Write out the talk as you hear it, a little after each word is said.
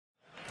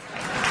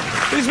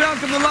Please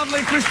welcome the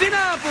lovely Christina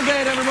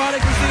Applegate, everybody.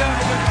 Christina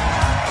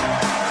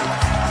Applegate.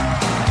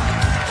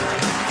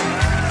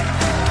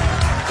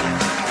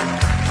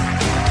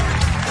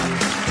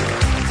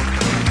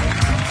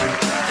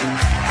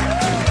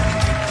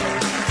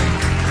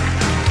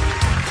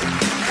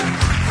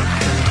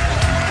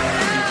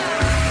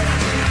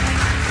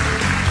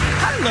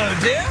 Hello,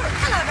 dear.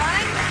 Hello,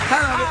 darling.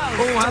 Hello.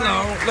 Oh,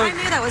 hello. Look, I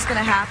knew that was going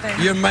to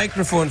happen. your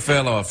microphone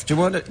fell off. Do you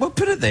want it? Well,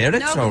 put it there.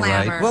 It's No all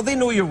right. glamour. Well, they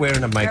know you're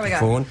wearing a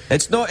microphone.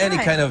 It's not any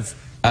Right. kind of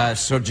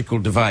surgical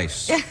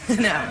device.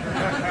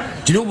 No.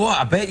 Do you know what?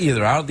 I bet you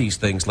there are these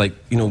things, like,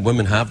 you know,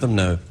 women have them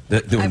now. I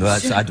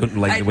don't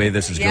like the way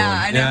this is going.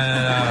 I know.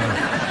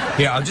 Yeah.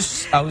 Here, I'll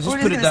just We're put just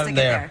it gonna down stick it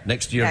there,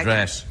 next to your Yeah,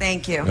 dress.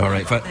 Thank you. All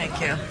right. Thank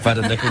you. If I had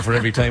a nickel for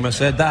every time I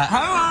said that.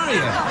 How are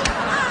you?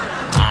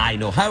 I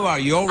know. How are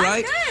you? All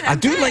right? I'm I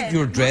do good. like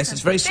your dress.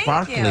 It's very Thank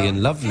sparkly you.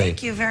 and lovely.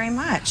 Thank you very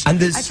much.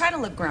 And I try to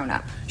look grown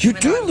up. You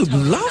even though do I'm look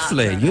totally not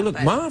lovely. grown You up, look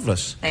but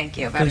marvellous. Thank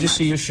you very Can I just much.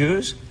 see your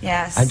shoes?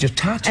 Yes. And your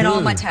tattoo. And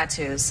all my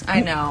tattoos.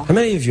 I know. How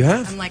many of you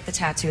have? I'm like the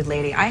tattooed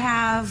lady. I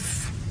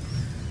have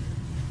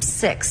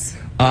 6.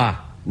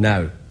 Ah,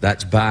 now,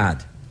 that's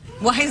bad.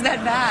 Why is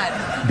that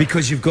bad?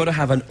 Because you've got to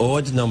have an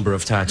odd number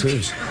of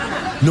tattoos.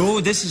 No,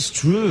 this is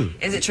true.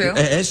 Is it true?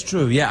 It is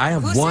true, yeah. I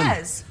have Who one.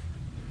 says?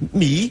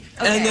 Me.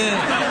 Okay. And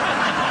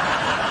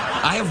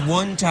I have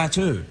one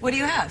tattoo. What do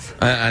you have?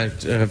 I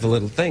have a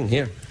little thing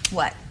here.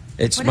 What?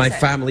 It's What my is it?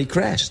 family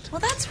crest.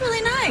 Well, that's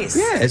really nice.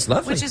 Yeah, it's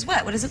lovely. Which is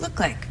what? What does it look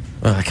like?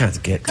 Well, I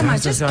can't get. Come on,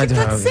 just let's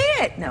see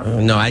it. No.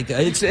 No,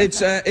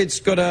 it's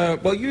got a.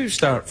 Well, you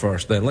start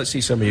first, then. Let's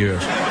see some of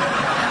yours.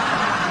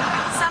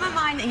 Some of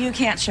mine you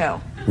can't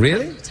show.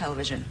 Really?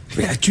 Television.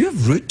 Yeah, do you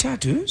have rude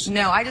tattoos?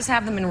 No, I just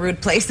have them in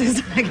rude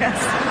places, I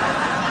guess.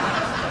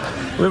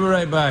 We'll be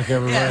right back,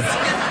 everybody.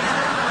 Yes.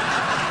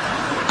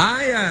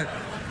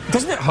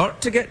 Doesn't it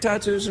hurt to get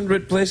tattoos in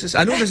rude places?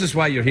 I know this is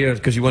why you're here,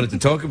 because you wanted to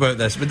talk about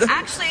this, but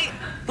Actually,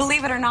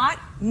 believe it or not,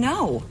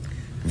 no.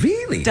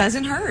 really?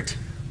 Doesn't hurt.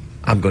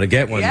 I'm gonna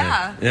get one.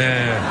 Yeah.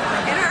 Then.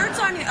 Yeah. It hurts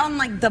on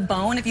like the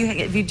bone if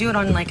you do it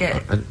on like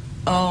a.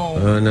 Oh.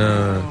 Oh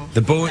no.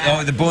 The bone.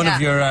 Oh, the bone Yeah.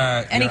 of your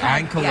Any kind of-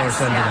 ankle or yes,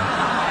 something.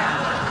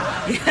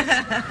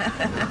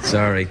 yeah.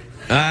 Sorry.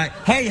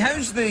 Hey,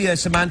 how's the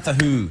Samantha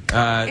Who?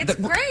 It's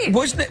great.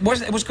 Wasn't it?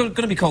 It was going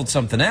to be called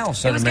something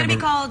else. It was going to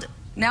be called.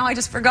 Now I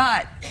just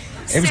forgot.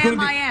 Sam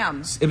I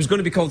Am. It was going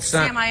to be called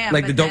Sam I Am,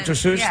 like the but Dr.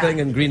 then- Seuss yeah. thing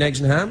and Green Eggs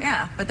and Ham.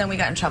 Yeah, but then we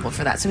got in trouble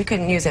for that, so we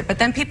couldn't use it. But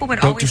then people would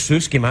Dr. always.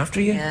 Seuss came after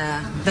you.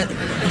 Yeah,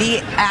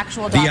 the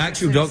actual doctor. The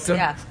actual doctor?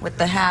 Yeah, with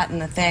the hat and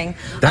the thing.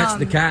 That's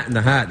the cat in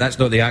the hat. That's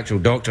not the actual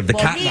doctor. The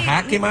cat in the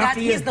hat came after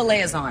you. He's the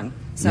liaison.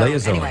 So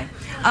Liaison. anyway,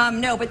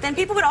 no. But then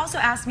people would also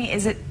ask me,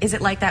 is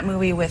it like that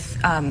movie with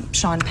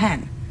Sean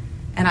Penn?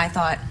 And I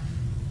thought,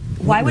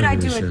 why would I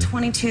do a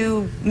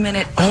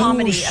 22-minute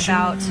comedy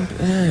about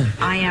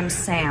I Am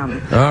Sam?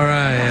 All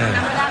right. Yeah.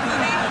 Remember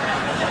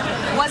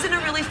that movie? Wasn't a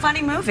really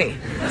funny movie.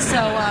 So.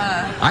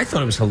 I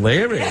thought it was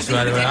hilarious. Yeah,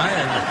 By the way, you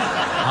did.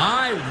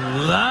 I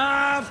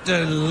laughed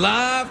and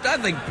laughed. I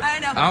think. I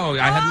know. Oh,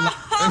 I had.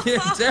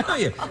 I tell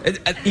you,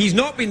 he's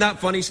not been that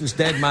funny since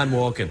Dead Man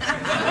Walking.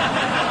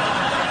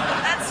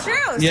 That's true.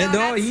 Yeah, So no,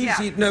 that's- he's.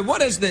 yeah. Now,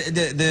 what is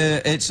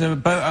the? It's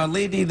about a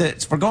lady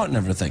that's forgotten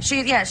everything.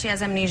 She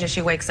has amnesia.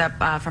 She wakes up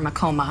from a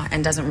coma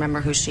and doesn't remember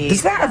who she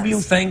Is that a was.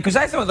 real thing? Because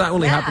I thought that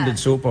only Yeah. happened in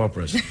soap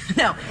operas.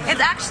 No, it's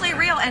actually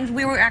real, and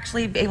we were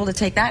actually able to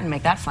take that and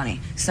make that funny.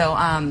 So,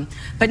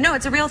 but no,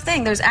 it's a real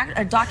thing. There's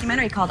a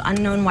documentary called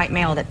Unknown White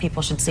Male that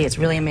people should see. It's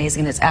really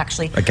amazing. It's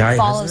actually A guy,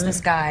 follows isn't it?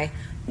 this guy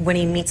when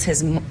he meets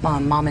his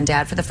mom and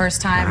dad for the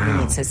first time. He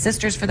meets his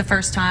sisters for the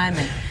first time,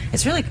 and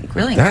it's really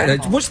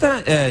incredible. What's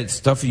that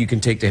stuff you can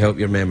take to help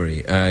your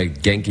memory?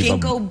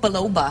 Ginkgo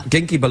biloba.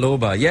 Ginkgo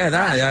biloba. Yeah,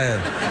 that.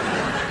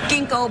 Yeah.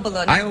 Ginkgo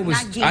biloba.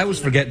 I always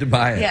forget to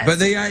buy it. Yes. But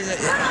they.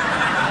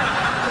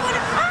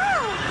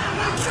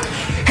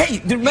 Hey,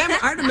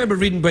 I remember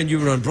reading when you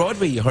were on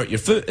Broadway, you hurt your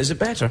foot. Is it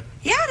better?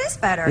 Yeah, it is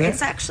better. Yeah.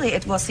 It's actually,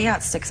 well, see how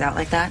it sticks out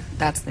like that?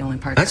 That's the only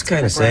part That's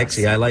kind of gross.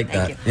 sexy. I like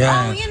Thank that. You.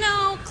 Yeah. Oh, you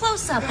know,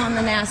 close up on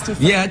the nasty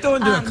foot. Yeah,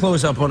 don't do a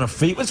close-up on her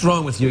feet. What's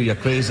wrong with you, you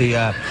crazy?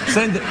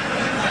 Send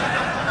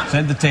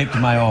the tape to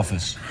my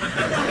office.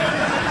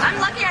 I'm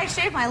lucky I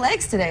shaved my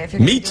legs today. If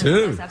you're Me gonna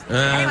do too. close-ups.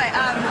 Anyway,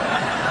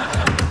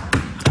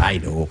 I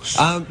know.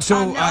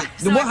 So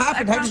what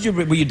happened? How did you?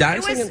 Were you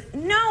dancing?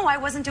 No, I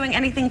wasn't doing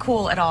anything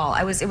cool at all.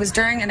 It was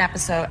during an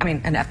episode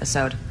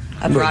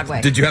of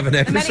Broadway. Did you have an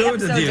Many episode?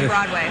 episodes of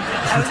Broadway.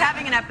 I was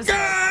having an episode.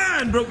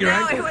 And broke your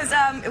ankle. No,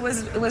 it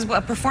was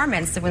a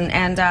performance,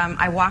 and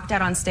I walked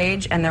out on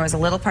stage, and there was a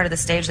little part of the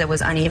stage that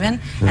was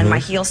uneven, and my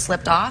heel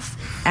slipped off,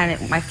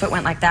 and my foot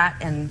went like that,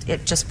 and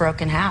it just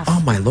broke in half.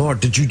 Oh my Lord!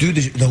 Did you do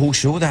the whole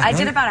show that I night?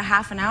 did about a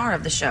half an hour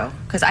of the show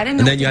because I didn't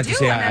know And then what you to had to do,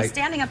 say, and I was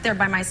standing up there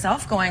by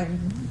myself,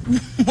 going,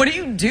 what do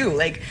you do?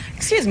 Like,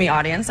 excuse me,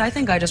 audience, I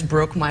think I just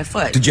broke my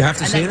foot. Did you have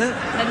to say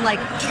that? And like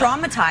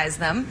traumatize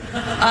them.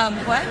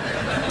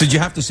 What? Did you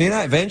have to say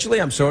that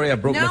eventually? I'm sorry, I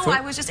broke my foot? No,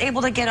 I was just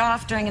able to get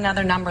off during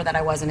another number that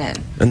I wasn't in.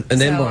 And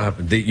then what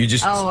happened? You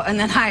just... Oh, and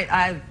then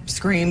I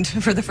screamed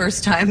for the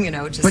first time, you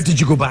know. Just, but did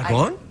you go back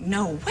on?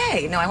 No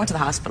way. No, I went to the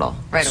hospital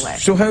right away.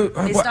 So how...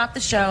 They stopped the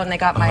show and they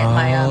got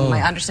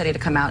my understudy to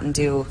come out and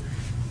do,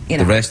 you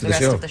know, the rest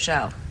of the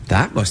show.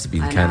 That must have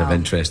been kind of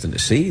interesting to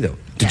see, though.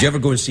 Did you ever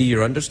go and see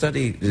your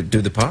understudy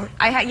do the part?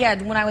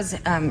 Yeah, when I was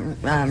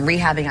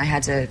rehabbing, I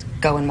had to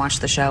go and watch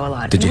the show a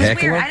lot. Did you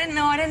heckle her? I didn't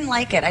know. I didn't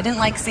like it. I didn't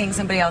like seeing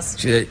somebody else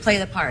play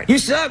the part. You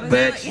suck,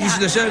 bitch. You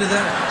should have shouted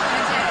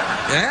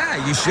that. I did.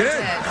 Yeah, you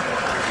should.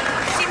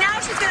 See, now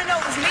she's going to know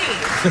it was me.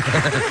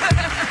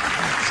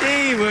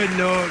 She wouldn't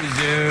know it was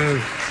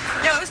you.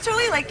 No, it was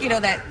totally like, you know,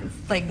 that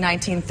like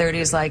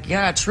 1930s, like,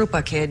 yeah,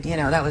 troopa kid, you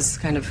know, that was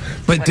kind of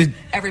but did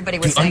everybody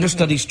was saying.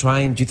 Understudies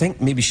try and, do you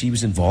think maybe she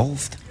was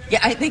involved? Yeah,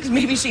 I think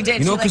maybe she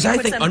did. You know, because I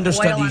think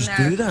understudies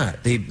do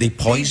that. They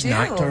poison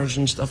actors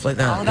and stuff like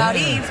that. All about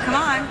Eve, come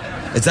on.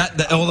 Is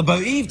that all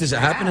about Eve? Does it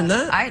happen in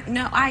that?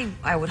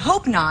 I would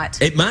hope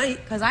not. It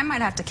might. Because I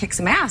might have to kick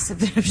some ass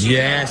if she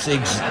Yes,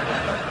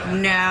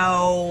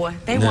 No,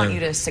 they want you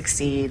to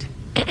succeed.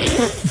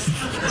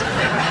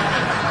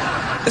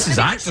 This is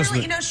actress.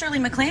 You know, Shirley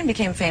MacLaine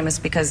became famous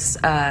because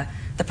the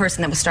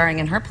person that was starring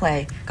in her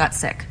play got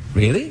sick.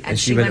 Really? And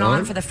she went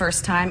on for the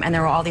first time, and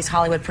there were all these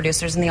Hollywood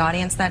producers in the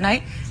audience that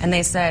night, and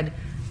they said,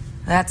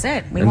 "That's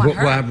it. We want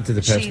her." What happened to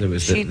the person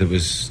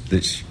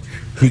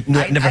who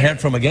never heard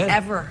from again?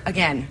 Ever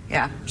again?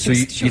 Yeah.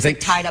 She was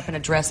like tied up in a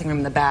dressing room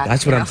in the back.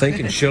 That's what I'm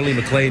thinking. Shirley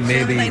MacLaine maybe.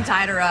 Shirley MacLaine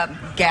tied her up,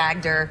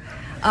 gagged her.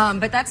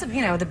 But that's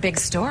the big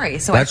story.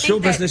 So that's I think show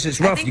business.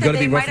 It's rough. You got to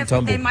be rough and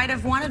tumble. They might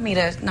have wanted me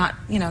to not,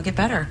 get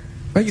better.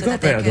 Well, you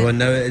got better though, and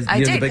now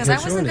I did, because I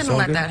wasn't going to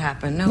let that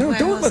happen. No,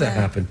 don't let it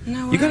happen.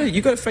 No way.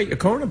 You got to fight your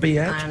corner,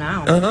 biatch. I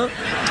know.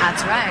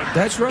 That's right.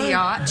 That's right.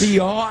 Biatch.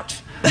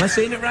 Biatch. Am I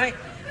saying it right?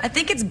 I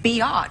think it's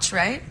biatch,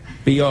 right?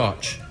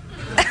 Biatch.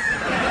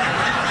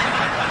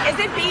 Is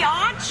it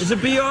biatch? Is it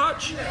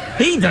biatch?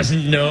 He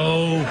doesn't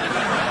know.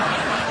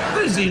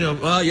 What does he know?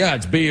 Well, yeah,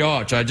 it's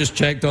biatch. I just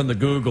checked on the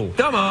Google.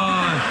 Come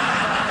on.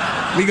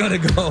 We got to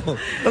go.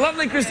 The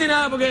lovely Christina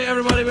Applegate,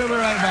 everybody. We'll be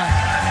right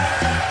back.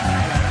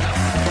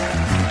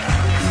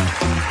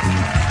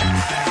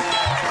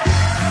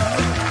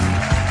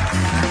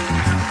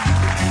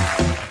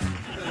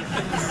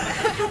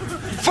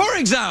 For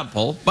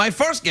example, my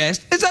first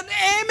guest is an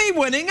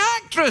Emmy-winning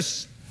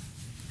actress.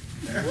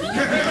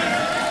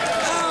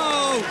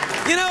 Oh,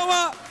 you know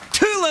what?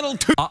 Too little,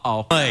 too...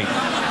 Uh-oh.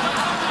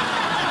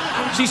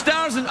 She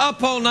stars in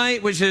Up All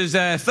Night, which is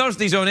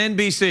Thursdays on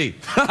NBC.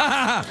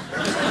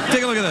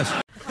 Take a look at this.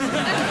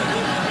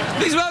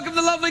 Please welcome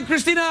the lovely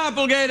Christina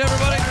Applegate,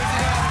 everybody.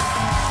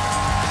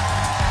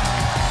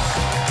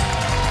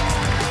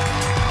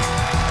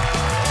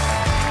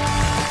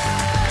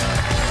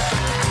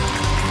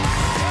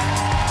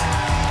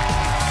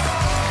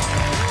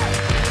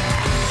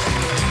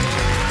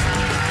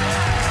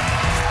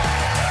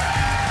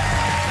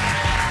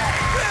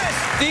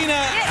 Christina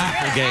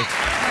Applegate.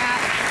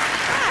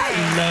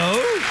 Hello.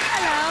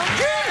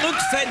 Hello. You look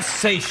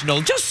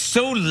sensational. Just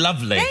so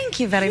lovely. Thank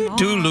you very much.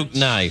 You do look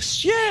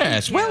nice.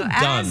 Yes, well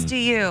done. As do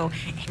you.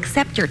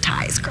 Except your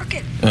tie's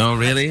crooked. Oh,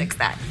 really? Let's fix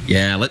that.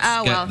 Yeah, let's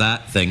get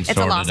that thing sorted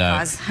out. It's a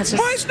lost cause.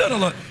 Why, it's not a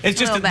lot. It's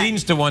just it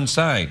leans to one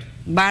side.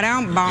 Yeah.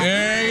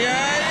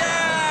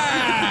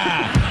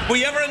 Were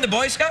you ever in the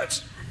Boy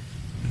Scouts?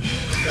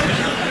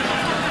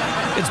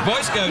 It's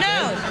Boy Scout.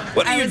 No.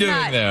 What are you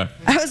doing there?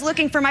 I was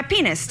looking for my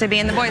penis to be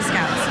in the Boy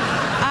Scouts.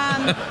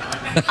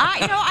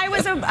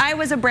 I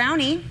was a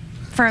brownie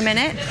for a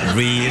minute.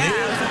 Really? Yeah,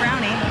 I was a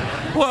brownie.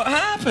 What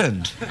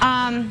happened?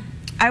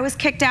 I was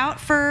kicked out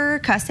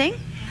for cussing.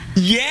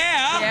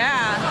 Yeah?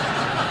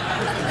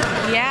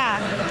 Yeah. Yeah.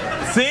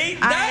 See?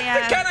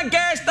 That's the kind of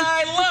guest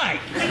I like.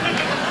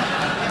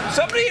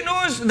 Somebody who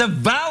knows the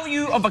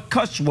value of a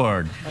cuss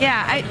word.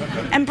 Yeah,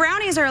 and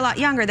brownies are a lot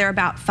younger. They're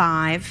about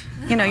 5.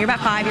 You know, you're about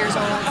 5 years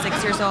old,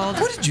 6 years old.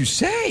 What did you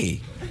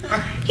say?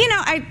 You know,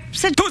 I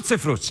said... Tootsie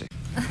fruitsie.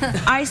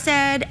 I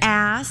said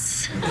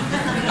ass.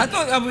 I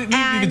thought you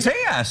could say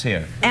ass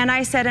here. And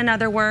I said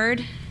another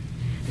word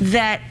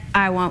that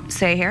I won't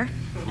say here.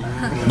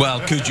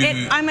 Well, could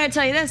you... I'm going to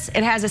tell you this.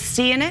 It has a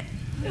C in it.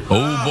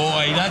 Oh,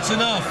 boy, that's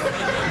enough.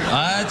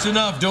 That's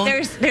enough. Don't...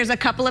 There's a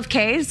couple of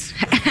K's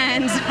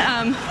and...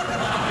 and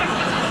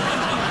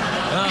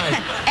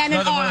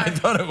an R. I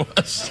thought it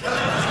was.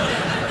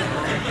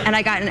 And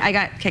I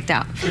got kicked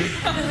out.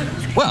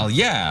 Well,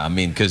 yeah, I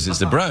mean, because it's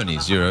the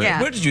brownies.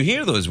 Where did you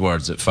hear those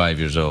words at 5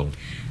 years old?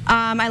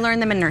 I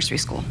learned them in nursery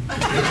school.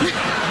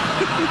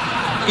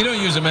 You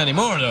don't use them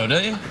anymore, though,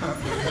 do you?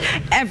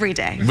 Every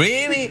day.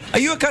 Really? Are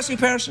you a cussy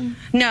person?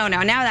 No.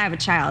 Now that I have a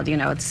child, you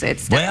know, it's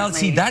well,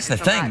 see, that's the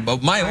thing.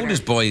 But my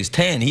oldest boy is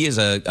 10. He has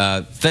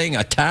a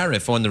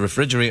tariff on the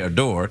refrigerator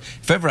door.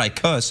 If ever I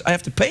cuss, I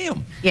have to pay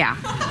him. Yeah.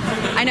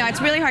 I know,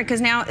 it's really hard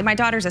because now my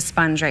daughter's a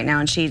sponge right now,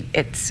 and your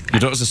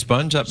daughter's a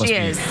sponge? That must be. She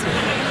is.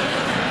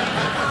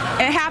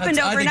 It happened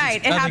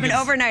overnight. It happened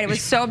overnight. It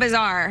was so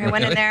bizarre. I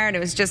went in there and it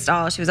was just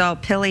all, she was all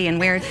pilly and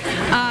weird.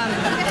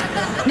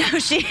 No,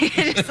 she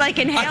just like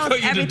inhaled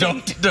everything. I thought you'd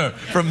adopted her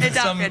from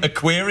some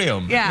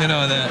aquarium. Yeah. You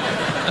know,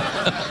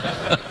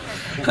 that.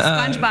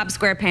 SpongeBob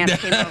SquarePants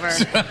came over.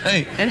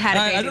 Right. And had a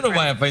baby I don't know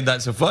why I find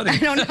that so funny. I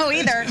don't know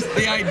either.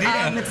 The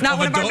idea. It's not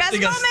one of our best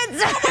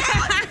moments.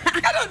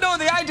 I don't know,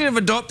 the idea of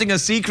adopting a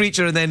sea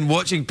creature and then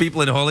watching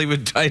people in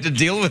Hollywood try to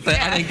deal with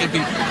it, I think it'd be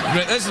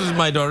great. This is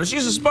my daughter.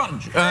 She's a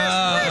sponge.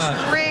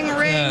 Ring.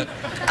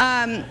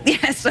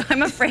 Yeah, so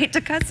I'm afraid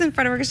to cuss in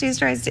front of her because she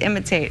tries to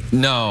imitate.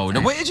 No.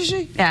 What age is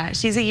she? Yeah,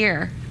 she's a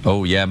year.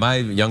 Oh, yeah, my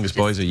youngest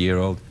boy's a year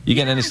old. You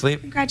getting any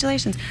sleep?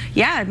 Congratulations.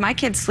 Yeah, my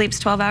kid sleeps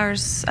 12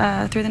 hours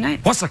through the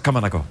night. What's that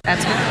coming, Nico?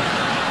 That's good.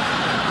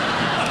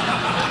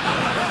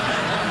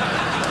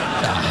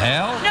 The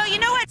hell? No, you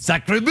know what?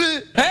 Sacre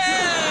bleu. Hey!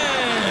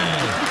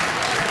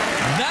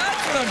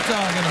 That's what I'm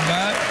talking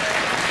about.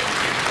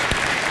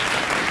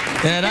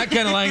 Yeah, that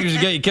kind of language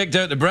will get you kicked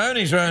out the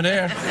brownies around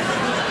here.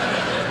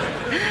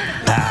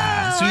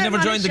 So you never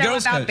joined the Girl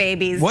Scouts? About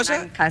babies. What's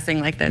that?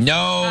 Cussing like this.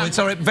 No, it's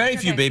all right. Very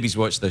few babies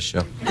watch this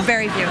show.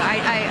 Very few.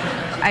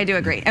 I do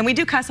agree. And we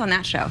do cuss on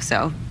that show,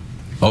 so.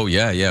 Oh,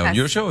 yeah. On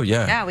your show,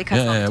 yeah. Yeah, we cuss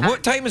all the time.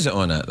 What time is it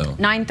on at, though?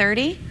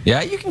 9:30.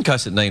 Yeah, you can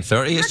cuss at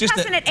 9:30. We were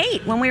cussing at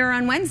 8 when we were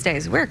on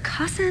Wednesdays. We were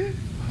cussing.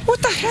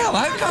 What the hell?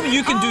 How come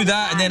you can do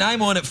that and then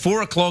I'm on at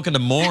 4 o'clock in the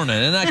morning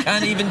and I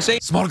can't even say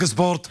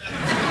smorgasbord?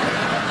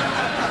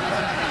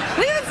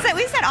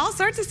 We said all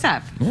sorts of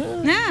stuff.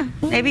 Yeah.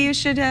 Maybe you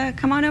should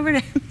come on over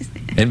to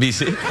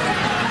NBC?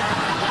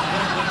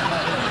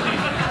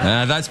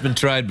 That's been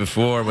tried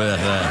before with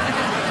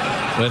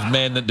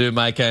men that do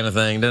my kind of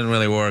thing. Didn't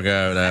really work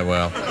out that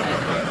well.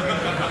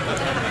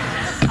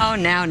 Oh,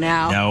 now.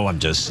 No, I'm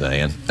just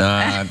saying.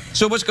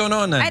 So what's going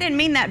on then? I didn't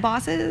mean that,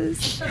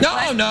 bosses.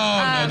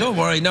 No, don't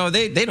worry. No,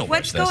 they don't watch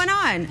What's this. going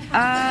on?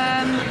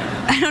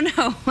 I don't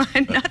know.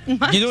 Not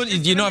much.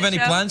 You don't have any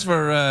plans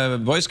for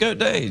Boy Scout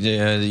Day?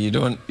 You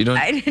don't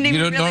I didn't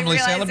even really normally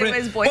realize celebrate? it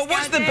was Boy Scout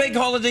what's the Day? big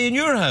holiday in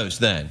your house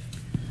then?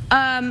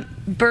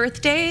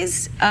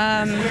 Birthdays.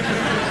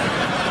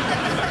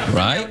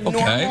 Right,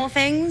 okay. Normal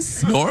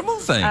things. Normal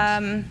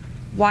things?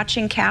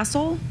 Watching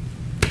Castle.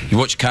 You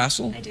watch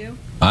Castle? I do.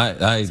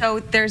 So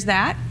there's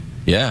that.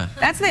 Yeah.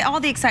 That's all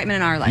the excitement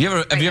in our life.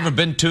 Have you ever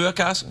been to a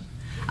castle?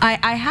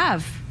 I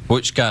have.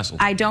 Which castle?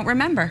 I don't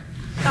remember.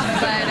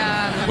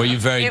 But were you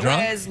very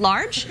drunk? It was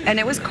large and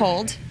it was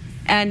cold.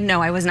 And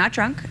no, I was not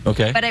drunk.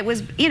 Okay. But it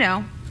was, you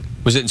know.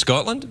 Was it in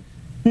Scotland?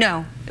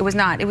 No, it was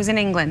not. It was in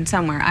England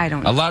somewhere. I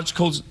don't know. A large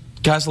cold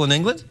castle in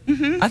England?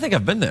 Mm-hmm. I think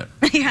I've been there.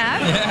 You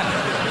have?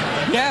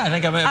 Yeah, I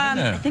think I might have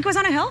been there. I think it was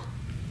on a hill.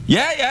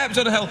 Yeah, it was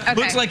on a hill. Okay.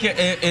 Looks like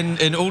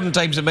in olden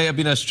times it may have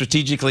been a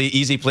strategically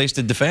easy place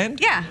to defend.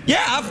 Yeah.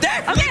 Yeah, I've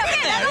definitely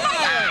been there. Oh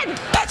my God.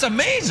 That's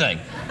amazing.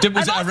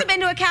 I've also been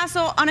to a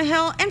castle on a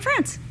hill in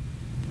France.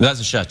 That's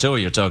a chateau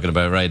you're talking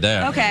about right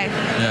there. Okay.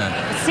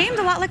 Yeah. It seemed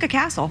a lot like a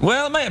castle.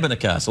 Well, it might have been a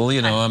castle,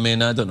 you know. I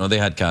mean, I don't know. They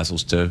had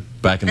castles too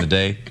back in the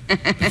day.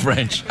 The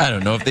French. I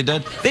don't know if they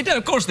did. They did.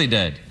 Of course they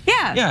did.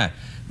 Yeah. Yeah.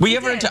 Were you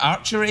ever into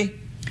archery?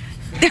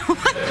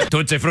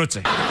 Tutti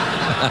frutti.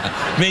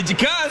 Made you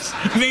cuss.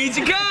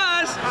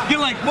 You're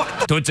like,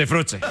 what? Tutti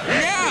frutti.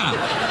 Yeah.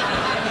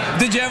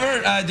 Did you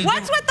ever?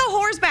 What's with the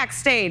horse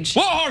backstage?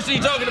 What horse are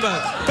you talking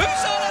about? Who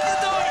saw that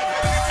at the door?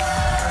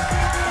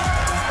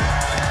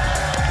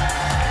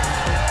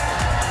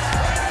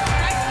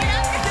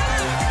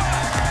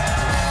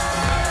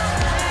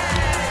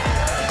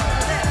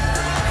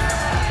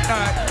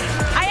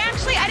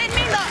 I didn't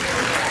mean the...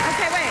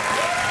 Okay, wait.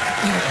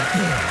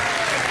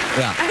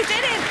 Yeah.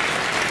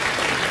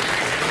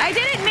 I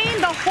didn't mean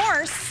the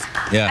horse.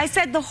 Yeah. I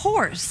said the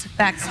horse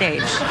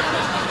backstage.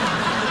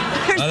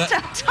 There's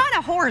a ton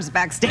of horse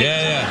backstage.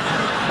 Yeah.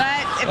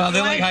 But if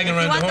they like hanging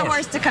around you want the the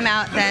horse to come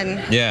out,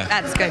 then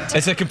that's good too.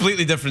 It's a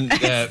completely different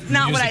It's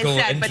not what I musical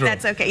said, intro. but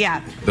that's okay,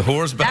 yeah. The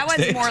horse backstage.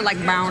 That was more like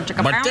bound to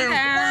come down.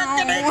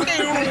 Yeah.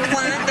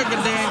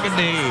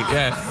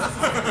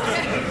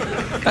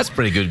 That's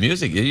pretty good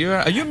music.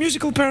 Are you a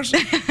musical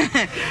person?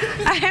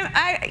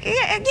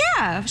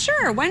 Yeah,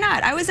 sure, why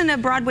not? I was in a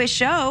Broadway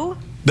show.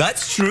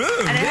 That's true.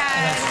 And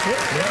that's true.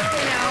 Yeah.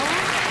 You know,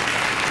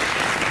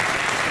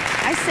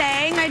 I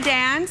sang, I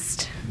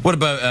danced. What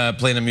about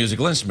playing a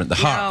musical instrument? The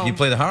harp. No. You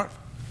play the harp?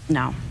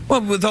 No.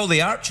 Well, with all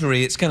the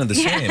archery, it's kind of the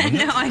same, isn't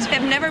it? No, I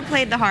have never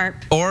played the harp.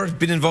 Or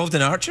been involved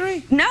in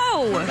archery?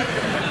 No.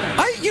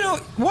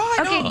 Why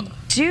not? Okay,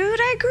 dude,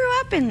 I grew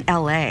up in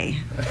L.A.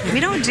 We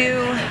don't do,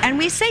 and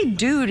we say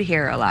dude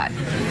here a lot.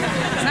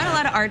 It's not a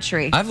lot of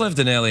archery. I've lived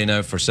in LA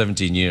now for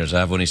 17 years.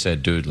 I've only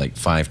said dude like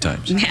 5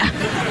 times. Yeah.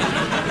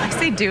 I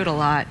say dude a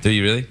lot. Do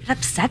you really? It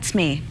upsets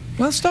me.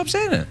 Well, stop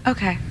saying it.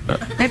 Okay.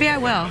 Maybe I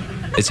will.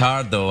 It's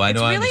hard, though. I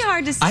know. It's really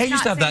hard to I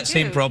used to have not that say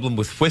same dude. problem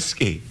with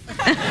whiskey.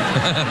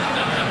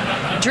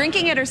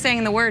 Drinking it or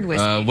saying the word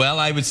whiskey? Well,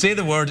 I would say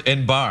the word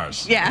in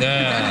bars. Yeah.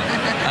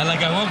 And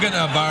like I walk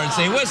into a bar and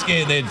say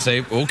whiskey, and they'd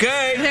say,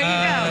 okay. There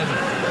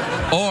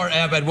you go. Or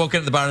I'd walk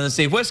into the bar and they'd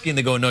say whiskey, and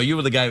they go, no, you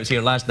were the guy who was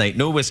here last night.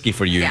 No whiskey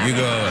for you. Yeah. You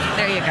go.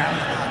 There you go.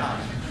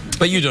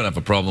 But you don't have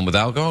a problem with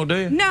alcohol, do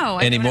you? No,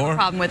 I don't have a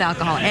problem with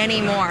alcohol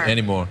anymore.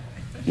 Anymore.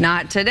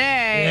 Not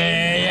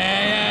today.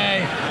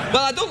 Yay.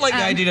 Well, I don't like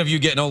the idea of you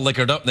getting all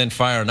liquored up and then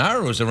firing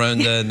arrows around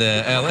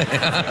the LA.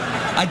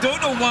 I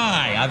don't know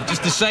why. I've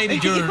just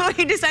decided you're...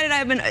 You decided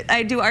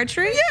I do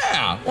archery?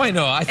 Yeah, why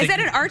not? I think... Is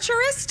that an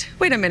archerist?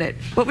 Wait a minute.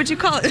 What would you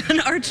call it? An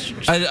archer?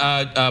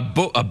 A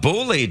bow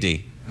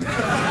lady. A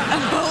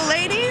bow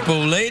lady? Bow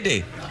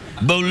lady.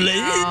 Bow lady.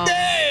 No.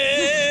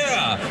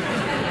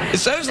 It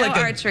sounds like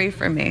archery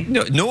for me.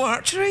 No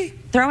archery?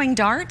 Throwing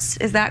darts?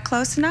 Is that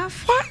close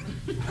enough? What?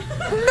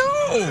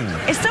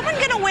 No. Is someone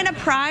going to win a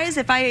prize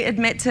if I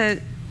admit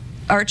to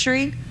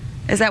archery?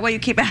 Is that why you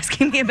keep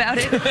asking me about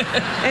it?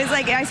 It's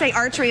like I say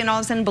archery and all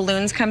of a sudden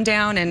balloons come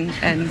down and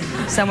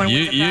someone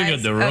wins a prize. You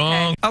got the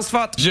wrong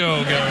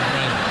joke,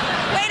 girlfriend.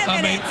 Wait a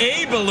minute. I mean,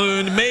 a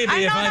balloon,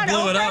 maybe if I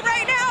blew it up.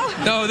 right now?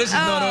 No, this is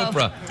not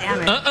Oprah.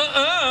 Damn it.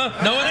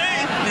 No, it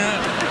ain't.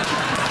 Yeah.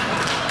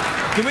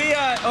 Can we,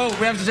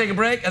 we have to take a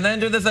break and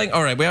then do the thing?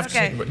 All right, we have to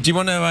take a break. Do you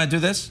want to do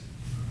this?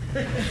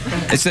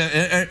 It's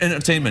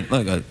entertainment.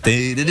 Look, we'll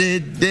be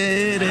right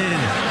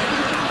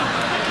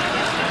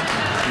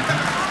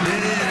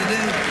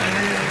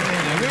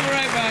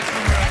back.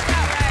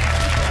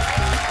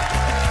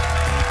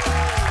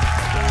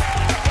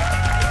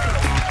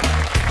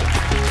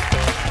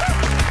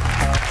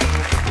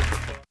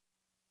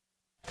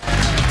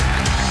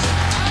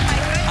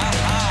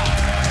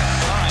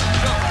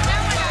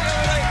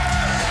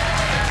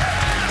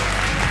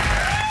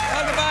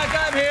 Welcome back.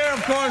 I'm here,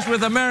 of course,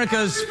 with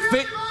America's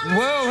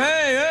Whoa,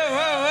 hey,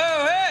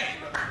 whoa, hey!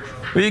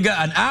 Well, you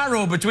got an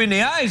arrow between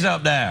the eyes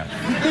up there.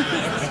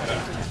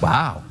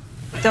 Wow.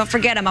 Don't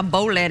forget, I'm a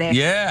bow lady.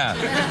 Yeah.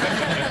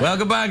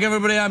 Welcome back,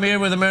 everybody. I'm here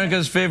with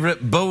America's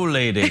favorite bow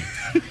lady.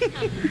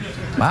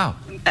 Wow.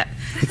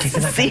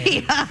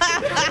 See?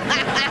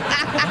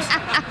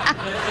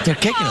 They're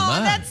kicking them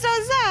out. That's so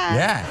sad.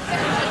 Yeah.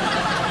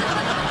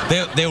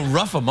 They'll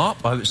rough them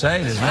up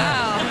outside as well.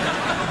 Wow.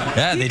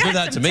 Yeah, they do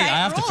that to me. I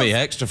have to pay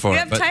extra for it. You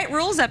have tight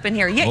rules up in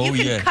here. Yeah, you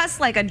can cuss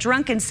like a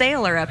drunken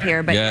sailor up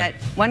here, but yet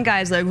one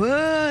guy's like, "Whoa,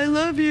 I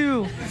love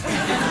you." Get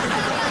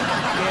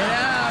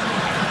out.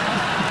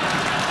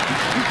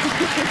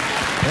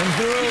 Them's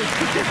the rules.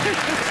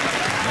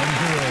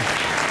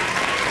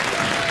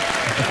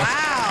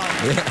 Wow.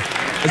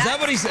 Yeah. Is that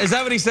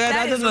what he said?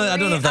 I don't know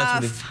if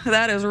that's what he...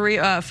 That is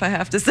rough, I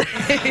have to say.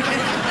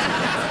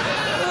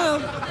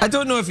 Well, I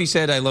don't know if he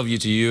said I love you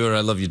to you or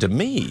I love you to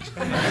me.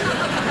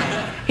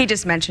 He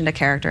just mentioned a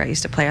character I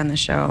used to play on the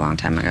show a long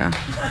time ago.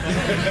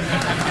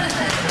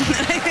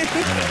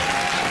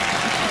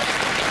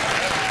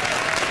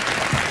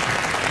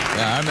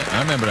 Yeah,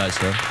 I remember that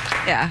show.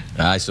 Yeah.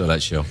 I saw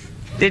that show.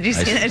 Did you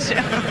see that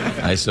show?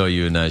 I saw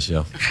you in that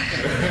show.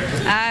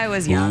 I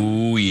was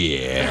young. Oh,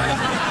 yeah.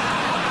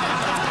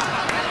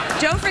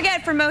 Don't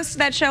forget, for most of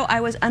that show,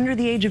 I was under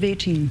the age of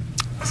 18.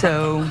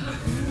 So,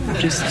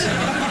 just...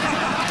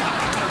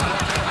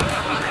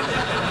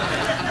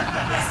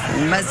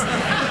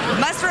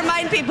 Must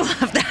remind people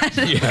of that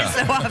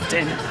so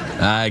often.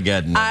 I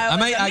got it. I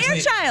was a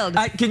mere child.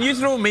 Can you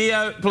throw me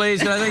out,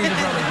 please? I think you should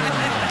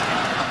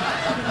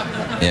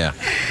probably... Yeah.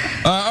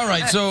 All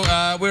right, so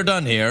we're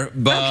done here,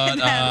 but...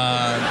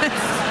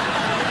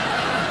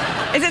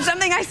 Is it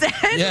something I said?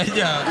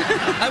 Yeah.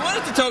 I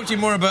wanted to talk to you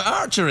more about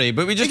archery,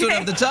 but we just don't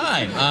have the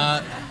time.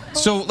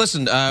 So,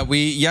 listen,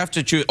 you have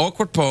to choose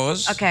awkward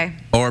pause. Okay.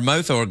 Or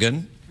mouth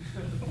organ.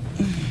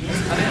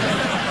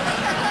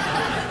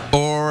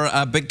 Or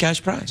a big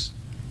cash prize.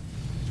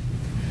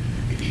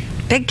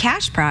 Big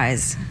cash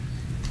prize.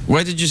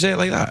 Why did you say it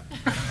like that?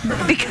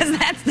 Because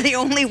that's the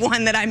only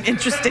one that I'm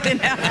interested in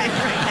having right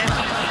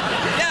now.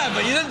 Yeah,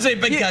 but you didn't say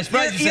big cash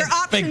prize. Your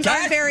options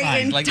are very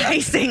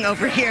enticing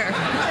over here.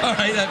 All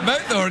right,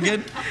 mouth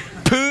organ,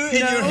 poo in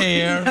your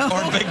hair,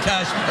 or big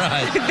cash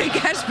prize. Big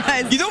cash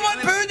prize. You don't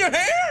want poo in your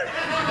hair?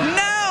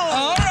 No.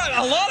 All right,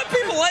 a lot of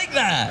people like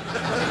that.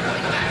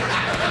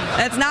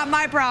 That's not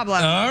my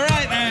problem. All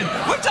right, man.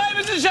 What time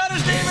is it, Shadow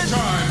Steven?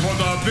 Time for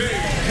the big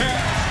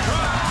cash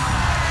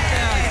prize.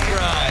 That's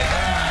right.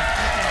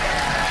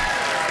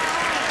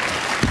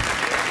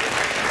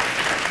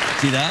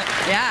 See that?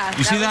 Yeah.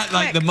 You see that?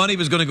 Like the money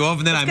was going to go off,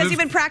 and then I moved. Because you've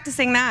been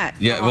practicing that.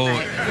 Yeah, well,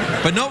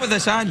 but not with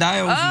this hand. I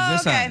always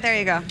use this hand. Okay, there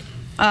you go.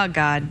 Oh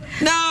God.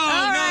 No,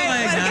 not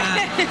like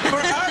that. For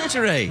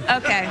archery.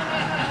 Okay.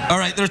 All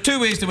right, there are two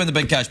ways to win the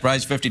big cash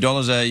prize.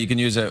 $50. You can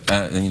use it,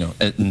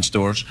 in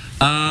stores.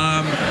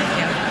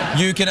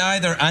 You can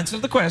either answer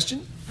the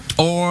question,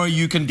 or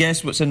you can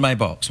guess what's in my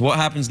box. What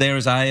happens there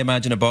is I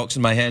imagine a box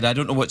in my head. I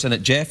don't know what's in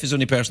it. Jeff is the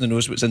only person who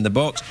knows what's in the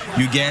box.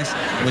 You guess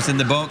what's in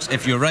the box.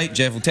 If you're right,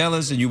 Jeff will tell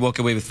us, and you walk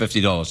away with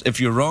 $50. If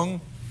you're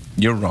wrong,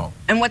 you're wrong.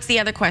 And what's the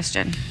other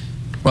question?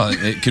 Well,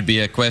 it could be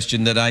a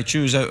question that I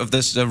choose out of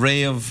this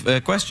array of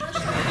questions.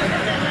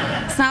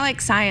 It's not like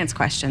science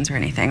questions or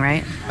anything,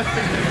 right?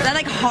 Is that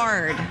like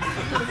hard?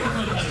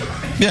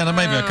 Yeah, there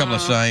might be a couple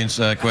of science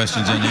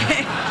questions in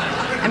here.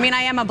 I mean,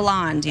 I am a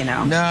blonde, you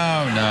know. No.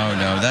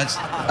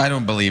 I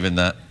don't believe in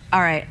that.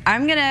 All right,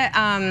 I'm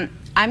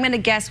gonna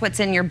guess what's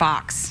in your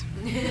box.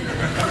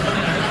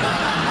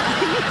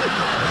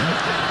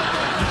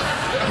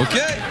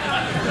 Okay.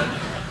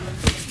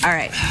 All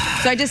right.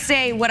 So I just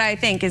say what I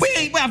think is...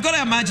 Wait, I've got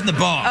to imagine the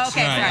box.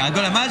 Okay, right. sorry. I've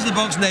got to imagine the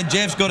box, and then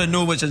Jeff's got to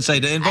know what's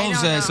inside. It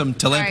involves some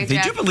telepathy.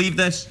 Sorry, do you believe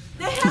this?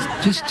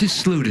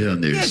 Just slow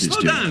down there, sister.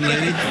 Slow down,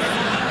 lady.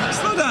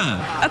 Slow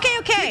down. Okay.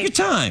 Take your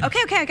time.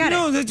 Okay, I got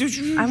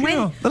it. I'm waiting.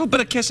 A little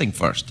bit of kissing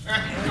first.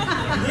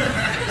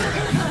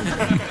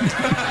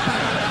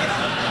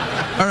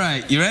 All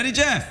right, you ready,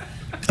 Jeff?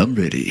 I'm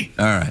ready.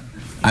 All right.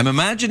 I'm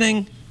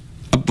imagining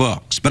a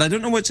box, but I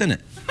don't know what's in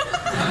it.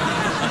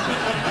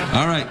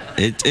 All right,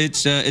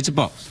 it's a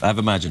box. I've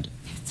imagined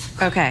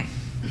it. Okay.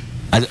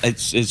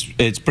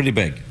 It's pretty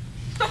big.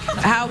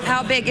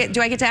 How big?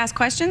 Do I get to ask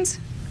questions?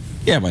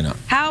 Yeah, why not?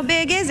 How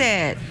big is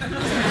it?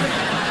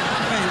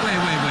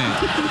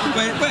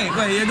 Wait,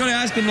 you're going to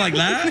ask him like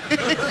that? What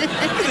the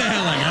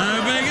hell, like,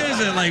 how big is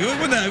it? Like,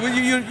 what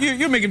the,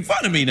 you're making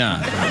fun of me now.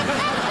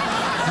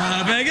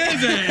 How big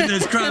is it in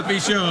this crappy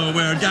show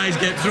where guys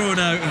get thrown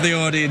out of the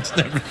audience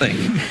and everything?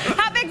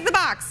 How big's the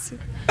box?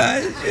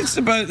 It's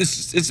about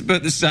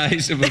the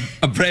size of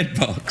a bread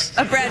box.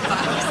 A bread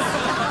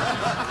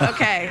box.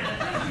 Okay.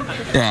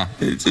 Yeah,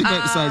 it's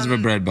about the size of a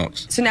bread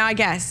box. So now I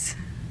guess.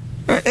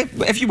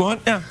 If you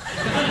want, yeah.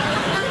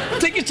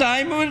 Take your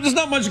time. There's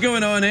not much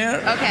going on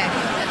here. Okay.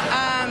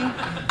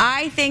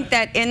 I think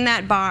that in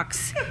that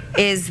box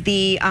is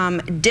the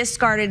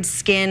discarded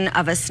skin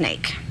of a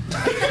snake.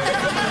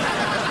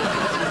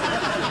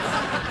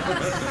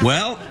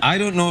 Well, I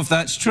don't know if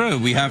that's true.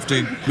 We have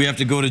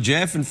to go to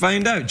Jeff and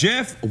find out.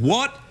 Jeff,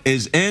 what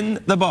is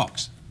in the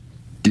box?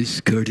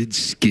 Discarded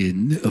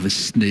skin of a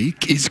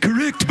snake is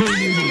correct, my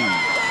lady.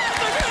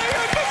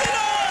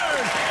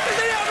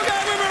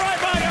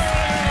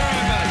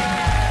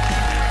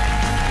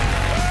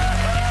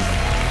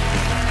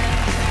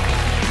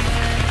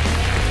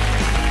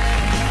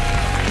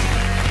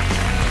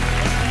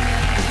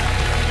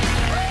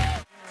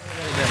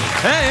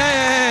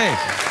 Hey!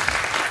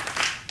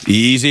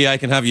 Easy, I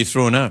can have you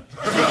thrown out.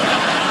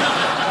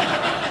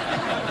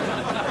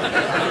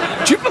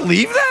 Do you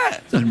believe that?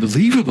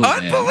 Unbelievable,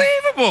 man.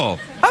 Unbelievable!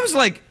 I was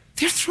like,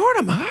 they're throwing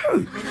him out.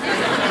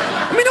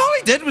 I mean, all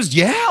he did was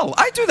yell.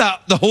 I do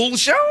that the whole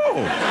show.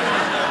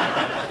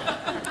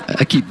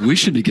 I keep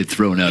wishing to get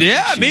thrown out.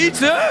 Yeah, me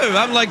too.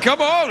 I'm like,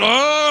 come on.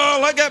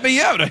 Oh, get me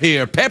out of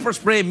here. Pepper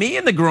spray me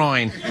in the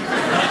groin.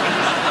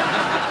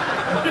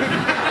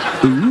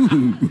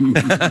 Ooh.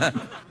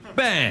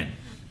 Ben,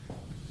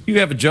 you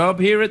have a job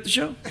here at the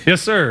show?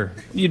 Yes, sir.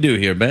 What do you do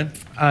here, Ben?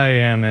 I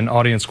am an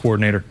audience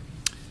coordinator.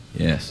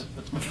 Yes.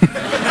 Ben,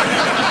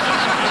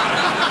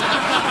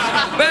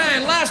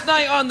 last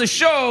night on the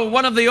show,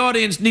 one of the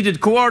audience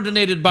needed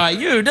coordinated by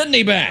you, didn't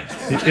he, Ben?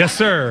 Yes,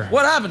 sir.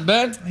 What happened,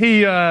 Ben?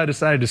 He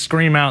decided to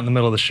scream out in the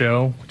middle of the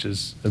show, which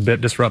is a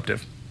bit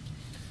disruptive.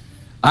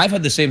 I've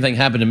had the same thing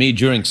happen to me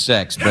during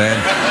sex, Ben.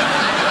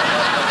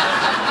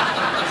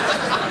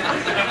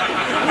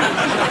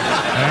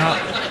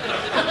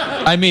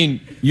 I mean,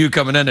 you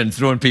coming in and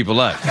throwing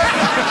people out. So,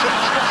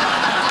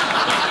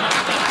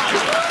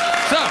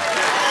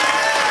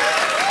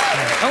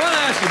 I want to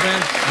ask you,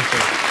 Ben.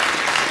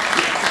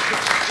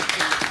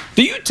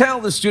 Do you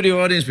tell the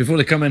studio audience before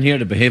they come in here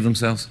to behave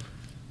themselves?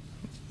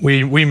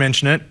 We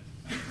mention it.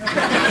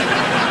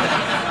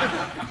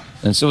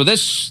 And so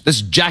this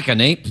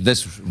jackanape,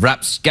 this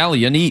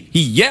rapscallion, he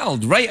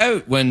yelled right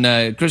out when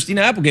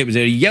Christina Applegate was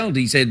there. He yelled,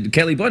 he said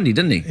Kelly Bundy,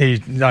 didn't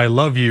he? I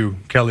love you,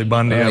 Kelly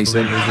Bundy. Oh, I he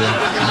said, believe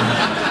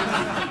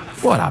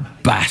what a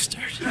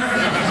bastard.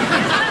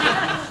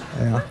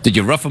 Yeah. Did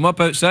you rough him up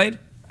outside?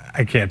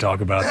 I can't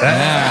talk about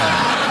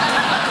that.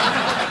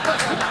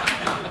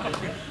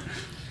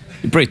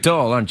 You're pretty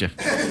tall, aren't you?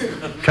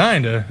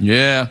 Kinda.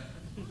 Yeah.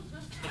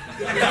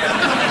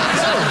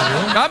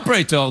 I'm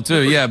pretty tall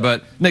too, yeah,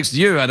 but next to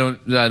you, I don't.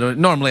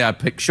 Normally, I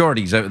pick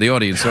shorties out of the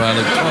audience, so I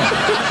look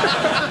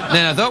tall.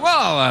 Then I thought, well,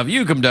 I'll have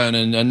you come down,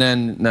 and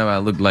then now I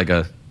look like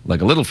a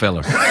little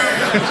feller.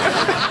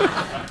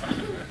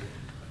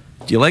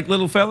 Do you like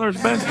little fellers,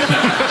 Ben?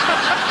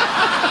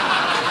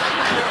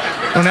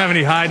 Don't have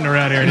any hiding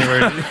around here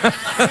anywhere.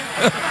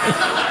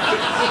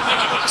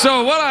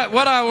 So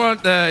what I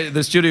want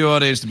the studio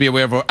audience to be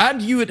aware of,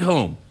 and you at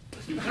home,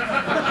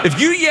 if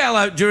you yell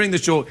out during the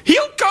show,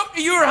 he'll come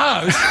to your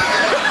house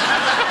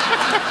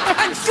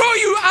and throw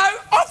you out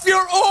of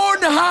your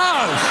own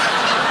house.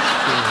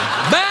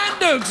 Ben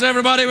Dukes,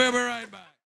 everybody, where we're at.